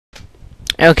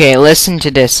Okay, listen to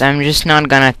this. I'm just not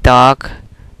gonna talk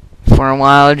for a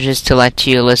while just to let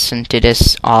you listen to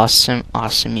this awesome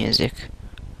music.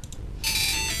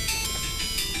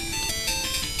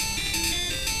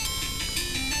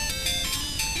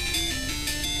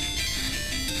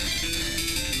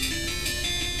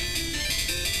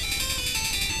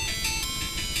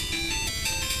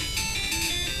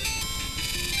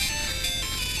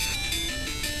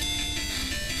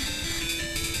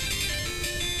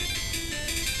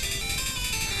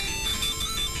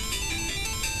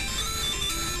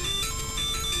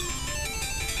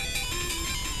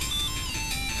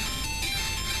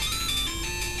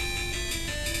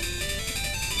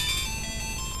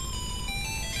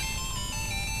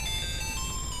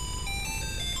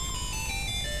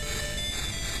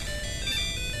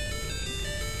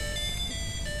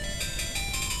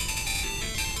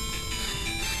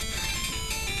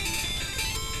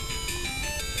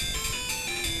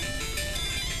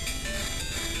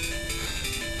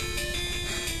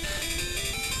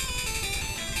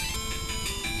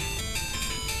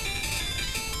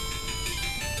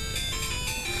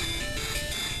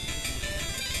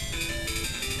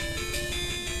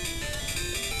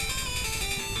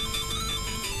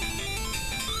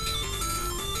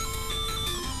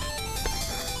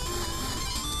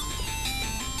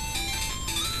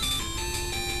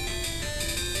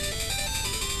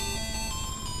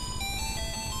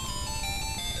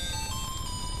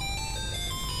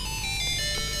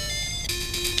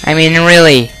 I mean,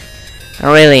 really,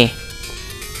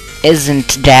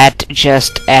 isn't that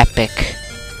just epic?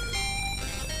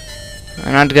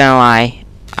 I'm not gonna lie,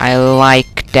 I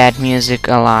like that music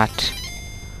a lot.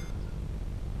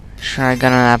 Should I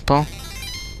get an apple?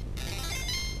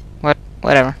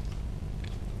 Whatever.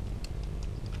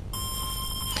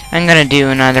 I'm gonna do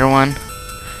another one.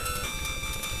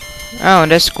 Oh,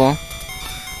 that's cool.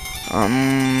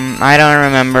 I don't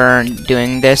remember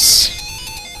doing this.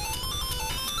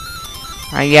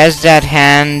 I guess that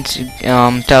hand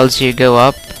tells you go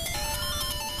up.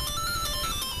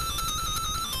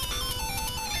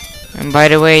 And by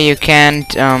the way, you can't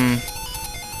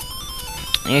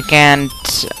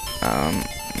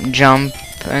jump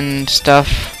and stuff,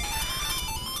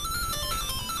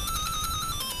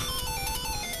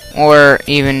 or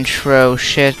even throw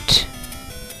shit.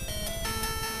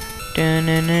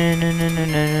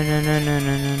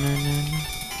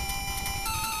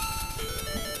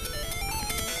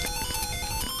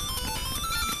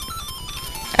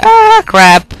 Ah,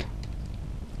 crap.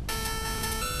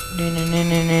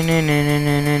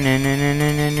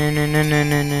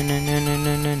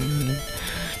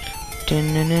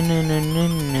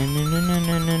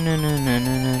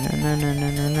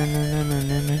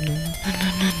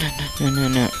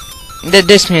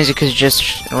 This music is just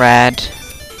rad.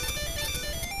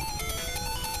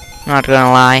 Not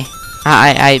gonna lie.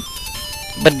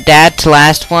 But that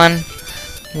last one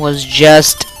was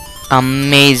just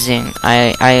amazing.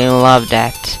 I love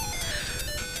that.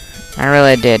 I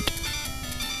really did.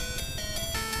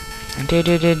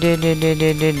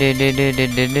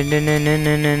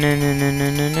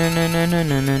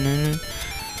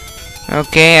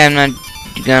 Okay, I'm not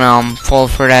gonna fall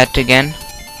for that again.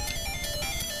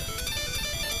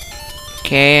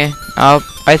 Okay, up.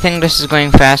 I think this is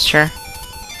going faster.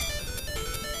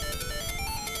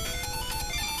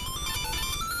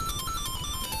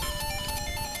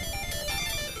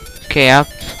 Okay, up.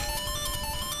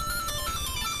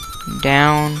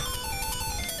 Down.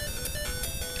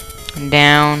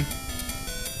 Down.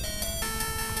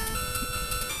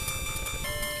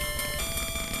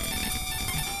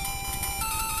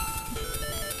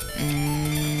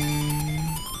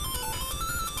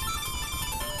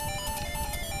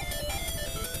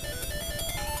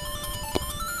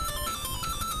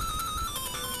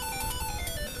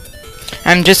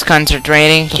 I'm just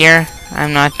concentrating here.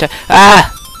 I'm not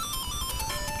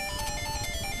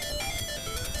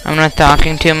I'm not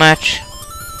talking too much.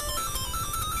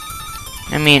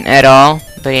 I mean, at all.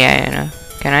 But yeah, you know.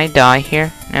 Can I die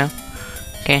here? No.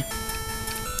 Okay.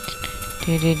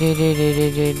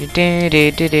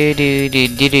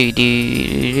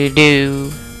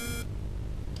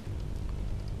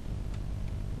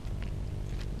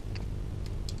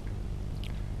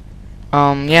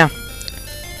 Yeah.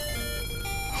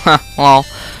 Well,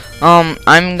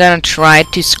 I'm gonna try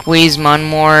to squeeze one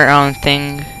more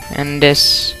thing in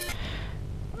this.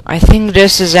 I think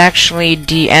this is actually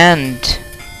the end.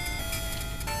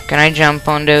 Can I jump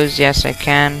on those? Yes, I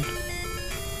can.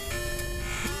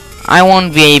 I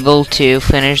won't be able to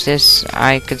finish this,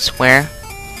 I could swear.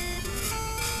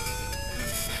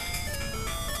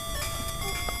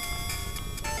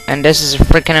 And this is a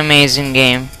freaking amazing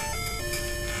game.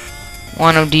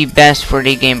 One of the best for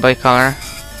the Game Boy Color.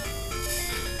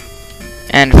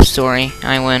 End of story.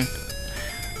 I win.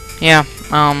 Yeah,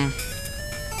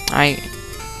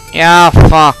 yeah,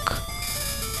 fuck.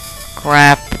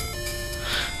 Crap.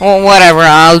 Well, whatever,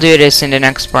 I'll do this in the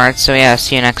next part, so yeah,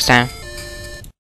 see you next time.